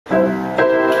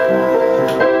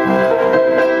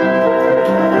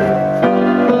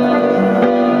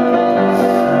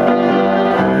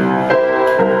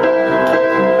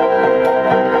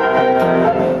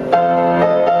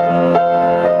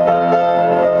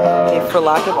for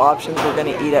lack of options, we're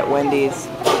gonna eat at Wendy's.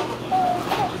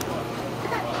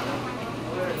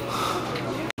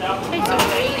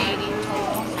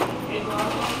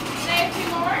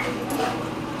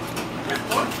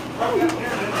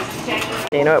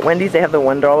 You know, at Wendy's they have the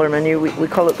 $1 menu. We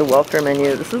call it the welfare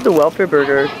menu. This is the welfare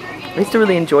burger. I used to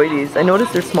really enjoy these. I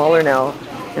noticed they're smaller now,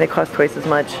 and they cost twice as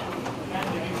much.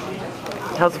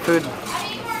 How's the food?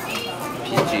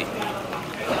 PG.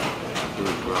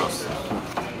 Really gross.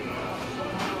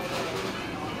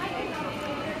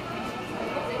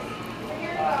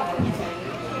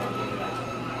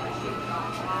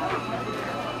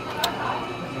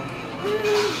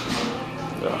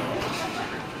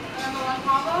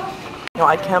 No,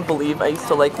 I can't believe I used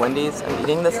to like Wendy's. I'm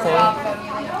eating this thing.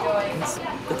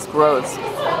 It's gross.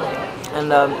 And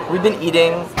we've been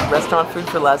eating restaurant food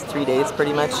for the last 3 days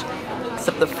pretty much,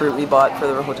 except the fruit we bought for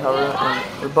the hotel room,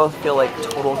 and we both feel like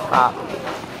total crap.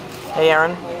 Hey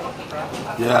Aaron?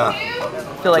 Yeah.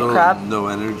 Feel like crap? No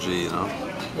energy, you know?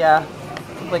 Yeah.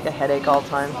 Like a headache all the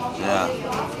time. Yeah.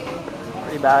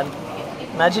 Pretty bad.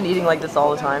 Imagine eating like this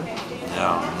all the time.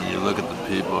 Yeah, when you look at the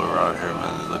people who are out here,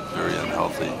 man, they look very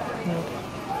unhealthy.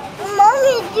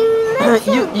 Mommy,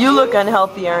 do you look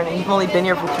unhealthy, Aaron, and you've only been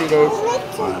here for 3 days.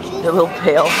 You're a little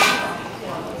pale.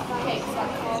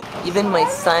 Even my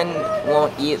son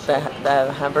won't eat the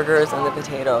hamburgers and the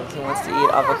potatoes. He wants to eat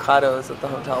avocados at the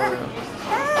hotel room.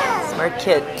 Smart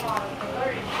kid.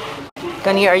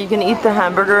 Gunny, are you going to eat the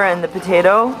hamburger and the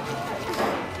potato?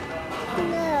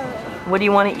 No. What do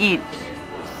you want to eat?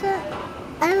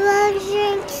 I want to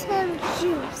drink some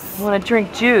juice. You want to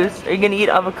drink juice? Are you going to eat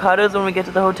avocados when we get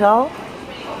to the hotel?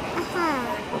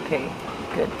 Uh-huh. Okay,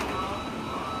 good.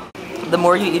 The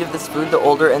more you eat of this food, the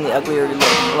older and the uglier you look.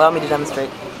 Allow me to demonstrate.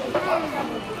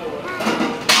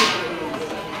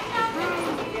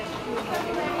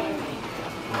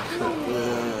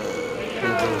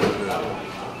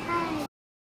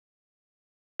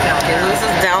 Okay, so this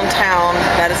is downtown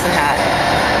Medicine Hat.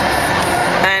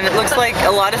 And it looks like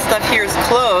a lot of stuff here is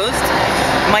closed.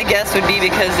 My guess would be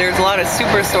because there's a lot of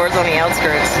superstores on the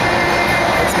outskirts.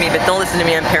 That's me, but don't listen to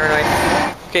me, I'm paranoid.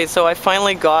 Okay, so I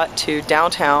finally got to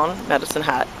downtown Medicine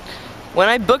Hat. When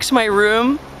I booked my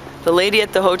room, the lady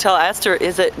at the hotel asked her,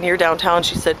 is it near downtown?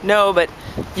 She said, no, but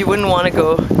you wouldn't want to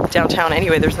go downtown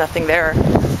anyway, there's nothing there.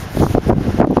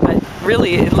 But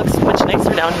really, it looks much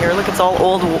nicer down here. Look, it's all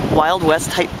old Wild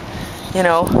West type, you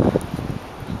know.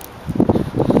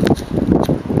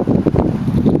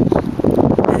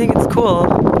 I think it's cool.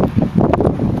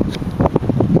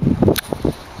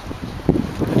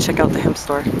 Check out the hemp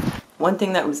store. One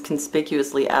thing that was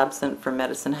conspicuously absent from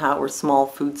Medicine Hat were small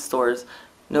food stores.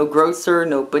 No grocer,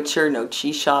 no butcher, no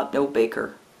cheese shop, no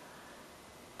baker.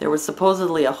 There was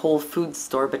supposedly a Whole Foods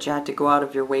store, but you had to go out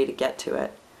of your way to get to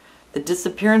it. The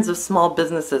disappearance of small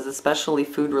businesses, especially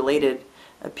food related,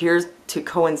 appears to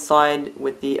coincide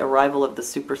with the arrival of the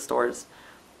superstores.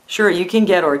 Sure, you can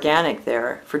get organic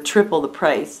there for triple the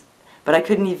price, but I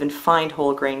couldn't even find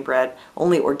whole grain bread,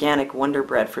 only organic Wonder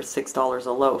Bread for $6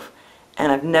 a loaf.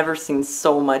 And I've never seen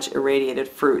so much irradiated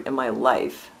fruit in my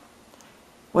life.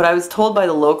 What I was told by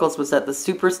the locals was that the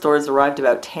superstores arrived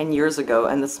about 10 years ago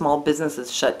and the small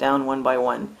businesses shut down one by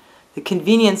one. The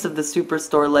convenience of the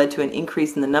superstore led to an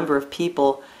increase in the number of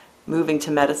people moving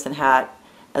to Medicine Hat,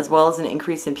 as well as an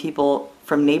increase in people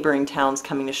from neighboring towns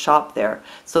coming to shop there.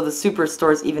 So the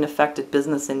superstores even affected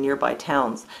business in nearby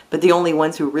towns, but the only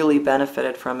ones who really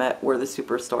benefited from it were the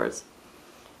superstores.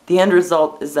 The end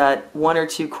result is that one or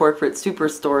two corporate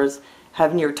superstores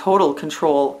have near total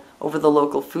control over the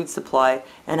local food supply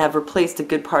and have replaced a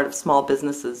good part of small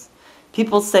businesses.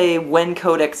 People say when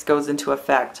Codex goes into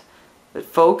effect, but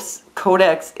folks,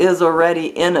 Codex is already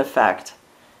in effect.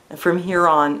 And from here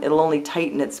on, it'll only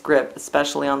tighten its grip,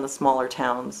 especially on the smaller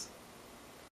towns.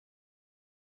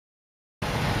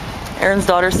 Aaron's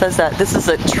daughter says that this is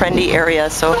a trendy area,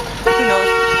 so who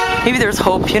knows, maybe there's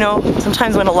hope, you know.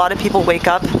 Sometimes when a lot of people wake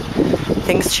up,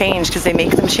 things change because they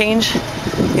make them change.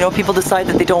 You know, people decide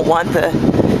that they don't want the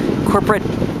corporate,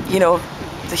 you know,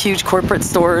 the huge corporate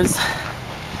stores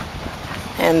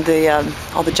and the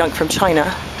all the junk from China,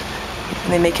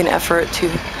 and they make an effort to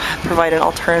provide an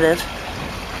alternative.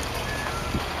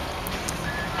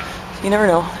 You never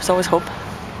know, there's always hope.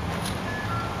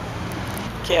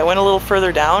 Okay, I went a little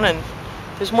further down and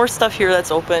there's more stuff here that's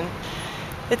open.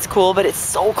 It's cool, but it's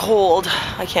so cold.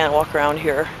 I can't walk around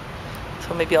here.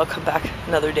 So maybe I'll come back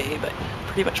another day, but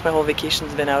pretty much my whole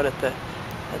vacation's been out at the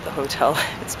hotel.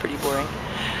 It's pretty boring.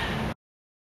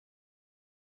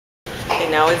 Okay,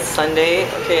 now it's Sunday.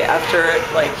 Okay, after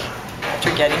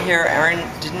getting here, Aaron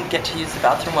didn't get to use the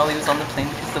bathroom while he was on the plane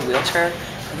because of the wheelchair.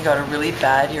 And he got a really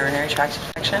bad urinary tract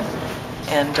infection,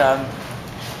 and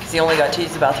because he only got to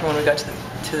use the bathroom when we got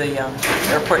to the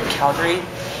airport in Calgary.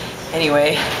 Anyway,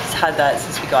 he's had that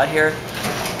since we got here,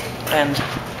 and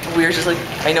we were just like,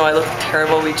 I know I look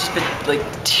terrible. We've just been like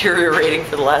deteriorating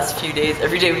for the last few days.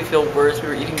 Every day we feel worse. We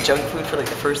were eating junk food for like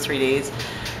the first 3 days.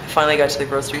 I finally got to the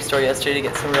grocery store yesterday to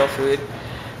get some real food.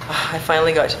 I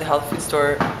finally got to the health food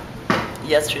store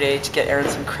yesterday to get Aaron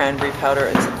some cranberry powder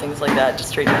and some things like that to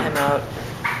straighten him out.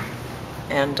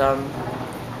 And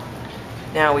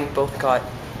now we've both got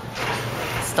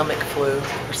stomach flu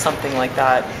or something like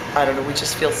that. I don't know, we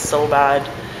just feel so bad.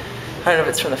 I don't know if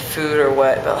it's from the food or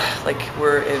what, but like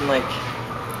we're in like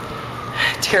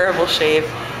terrible shape.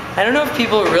 I don't know if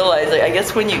people realize, like, I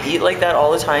guess when you eat like that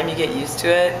all the time you get used to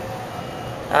it,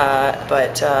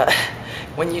 but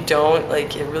when you don't,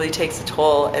 like, it really takes a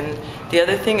toll. And the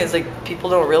other thing is, like, people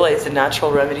don't realize the natural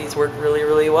remedies work really,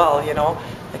 really well, you know?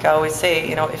 Like I always say,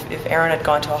 you know, if Aaron had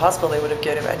gone to a hospital, they would have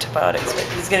given him antibiotics, but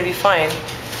he's gonna be fine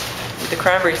with the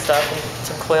cranberry stuff and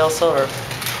some colloidal silver.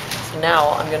 So now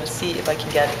I'm gonna see if I can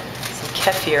get some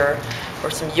kefir or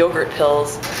some yogurt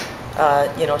pills,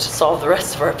 you know, to solve the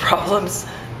rest of our problems.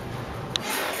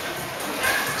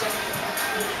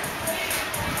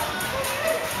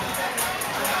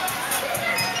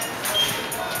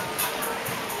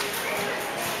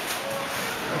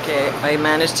 Okay, I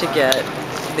managed to get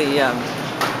the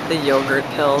yogurt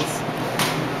pills.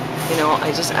 You know,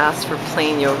 I just asked for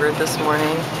plain yogurt this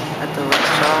morning at the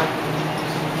restaurant.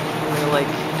 And they were like,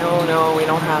 no, we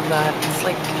don't have that. It's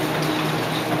like,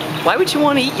 why would you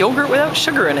want to eat yogurt without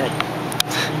sugar in it?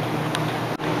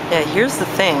 Yeah, here's the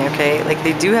thing, okay? Like,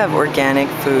 they do have organic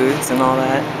foods and all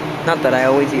that. Not that I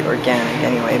always eat organic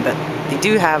anyway, but they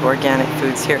do have organic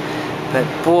foods here. But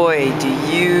boy, do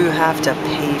you have to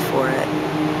pay for it.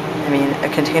 I mean, a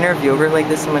container of yogurt like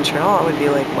this in Montreal would be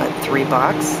like, what, $3?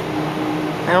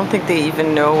 I don't think they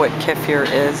even know what kefir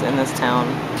is in this town.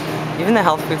 Even the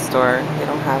health food store, they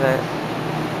don't have it.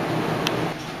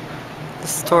 The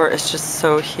store is just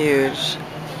so huge.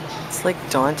 It's like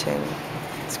daunting.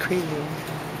 It's crazy.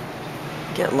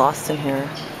 You get lost in here.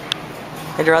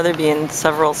 I'd rather be in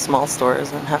several small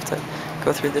stores than have to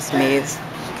go through this maze.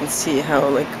 You can see how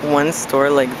like one store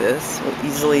like this will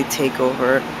easily take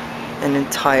over an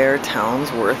entire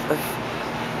town's worth of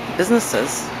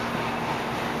businesses.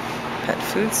 Pet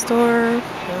food store, you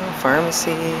know,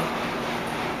 pharmacy,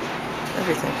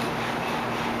 everything.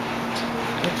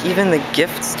 Like even the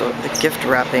gift store, the gift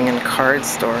wrapping and card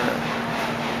store,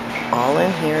 all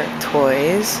in here.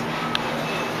 Toys.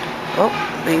 Oh,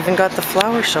 they even got the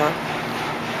flower shop.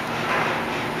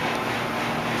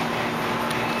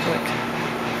 Look.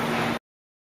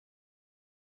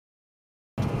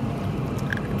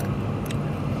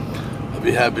 I'd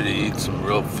be happy to eat some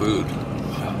real food.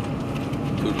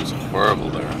 Food was horrible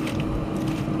there.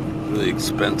 Really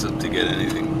expensive to get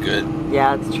anything good.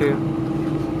 Yeah, it's true.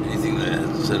 Anything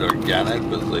that said organic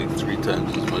was like 3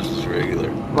 times as much as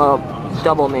regular. Well,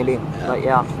 double maybe, Yeah. but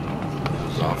yeah. It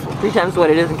was awful. 3 times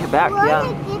what it is in Quebec, yeah.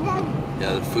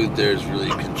 Yeah, the food there is really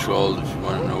controlled. If you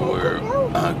want to know where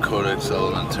Codex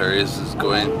Alimentarius is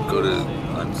going, go to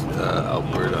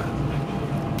Alberta.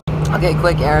 Okay,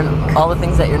 quick, Aaron. All the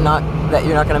things that you're not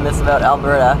gonna miss about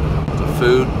Alberta. The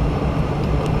food.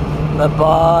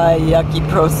 Bye-bye, yucky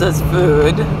processed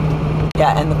food.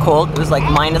 Yeah, and the cold, it was like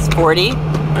minus 40.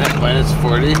 Right, minus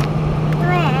 40.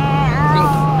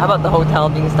 How about the hotel,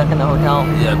 being stuck in the hotel?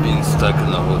 Yeah, being stuck in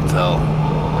the hotel.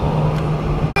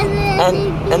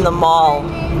 And the mall.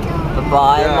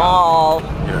 Bye-bye, Yeah. mall.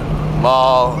 Yeah.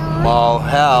 Mall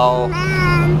hell.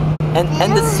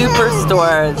 And the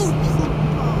superstores.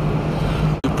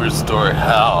 Superstore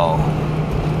hell.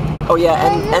 Oh yeah,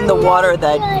 and the water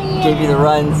that gave you the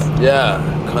runs. Yeah,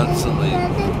 constantly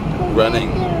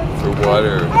running for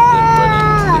water, then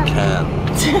running to the can,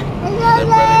 then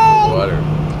running for water.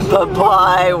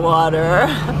 Bye-bye, water.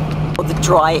 Oh, the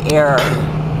dry air.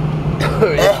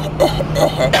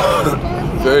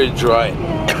 Very dry.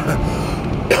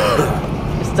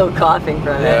 You're still coughing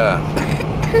from it. Yeah.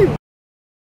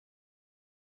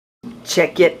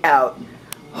 Check it out.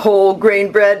 Whole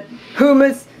grain bread,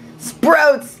 hummus,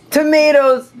 sprouts,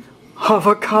 tomatoes,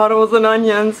 avocados and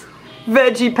onions,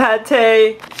 veggie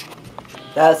pate.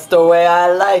 That's the way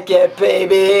I like it,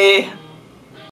 baby.